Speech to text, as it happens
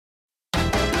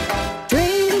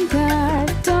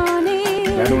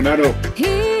that up.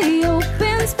 He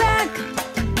opens back.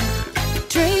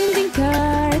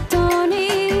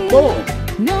 tradingcardtony. Boom.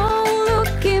 No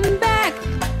looking back.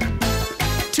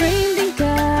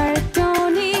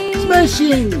 tradingcardtony.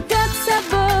 Smashing. That's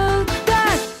about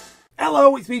that.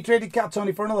 Hello, it's me, Trading Card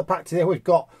Tony, for another pack today. We've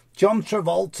got John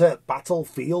Travolta,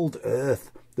 Battlefield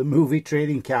Earth, the movie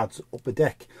trading cards, upper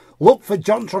deck. Look for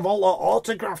John Travolta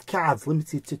autograph cards,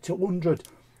 limited to 200.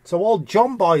 So all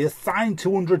John Boy has signed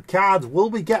 200 cards.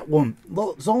 Will we get one?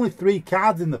 Look, there's only 3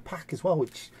 cards in the pack as well,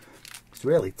 which is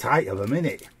really tight of them,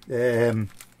 isn't it?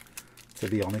 To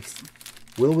be honest.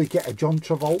 Will we get a John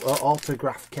Travolta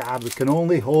autograph card? We can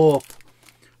only hope.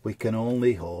 We can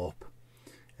only hope.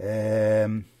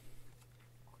 Don't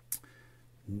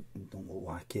look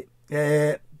like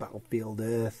it. Battlefield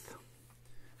Earth.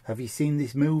 Have you seen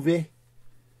this movie?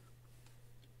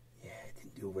 Yeah, it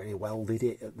didn't do very well, did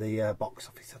it, at the box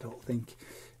office, I don't think.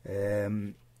 Yeah.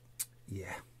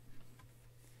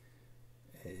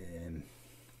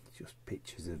 Just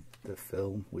pictures of the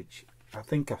film, which I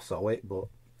think I saw it, but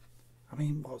I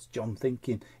mean, what's John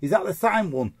thinking? Is that the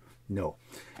signed one? No.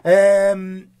 I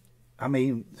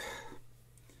mean,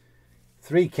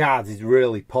 3 cards is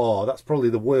really poor. That's probably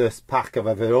the worst pack I've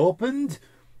ever opened.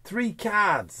 3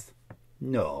 cards.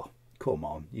 No, come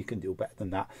on, you can do better than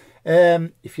that.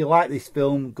 If you like this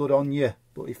film, good on you.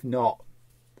 But if not,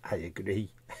 I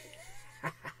agree.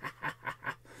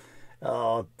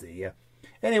 Oh dear.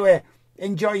 Anyway,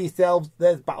 enjoy yourselves.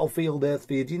 There's Battlefield Earth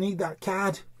for you. Do you need that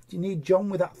card? Do you need John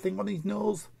with that thing on his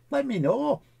nose? Let me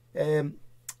know.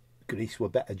 Grease were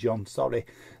better, John. Sorry.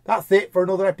 That's it for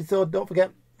another episode. Don't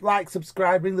forget, like,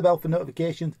 subscribe, ring the bell for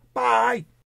notifications. Bye.